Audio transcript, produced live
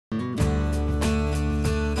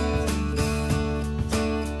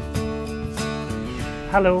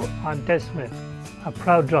Hello, I'm Smyth, a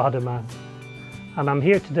proud Drogheda man, and I'm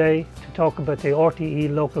here today to talk about the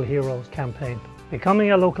RTE Local Heroes campaign.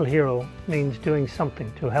 Becoming a local hero means doing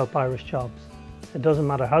something to help Irish jobs. It doesn't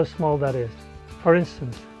matter how small that is. For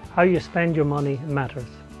instance, how you spend your money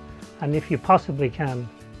matters, and if you possibly can,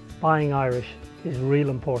 buying Irish is real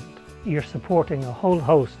important. You're supporting a whole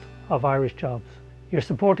host of Irish jobs. You're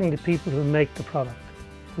supporting the people who make the product,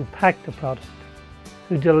 who pack the product,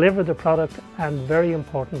 who deliver the product, and very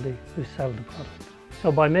importantly, who sell the product.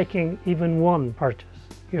 So by making even one purchase,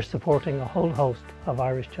 you're supporting a whole host of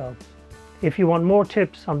Irish jobs. If you want more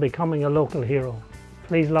tips on becoming a local hero,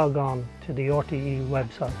 please log on to the RTE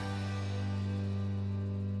website.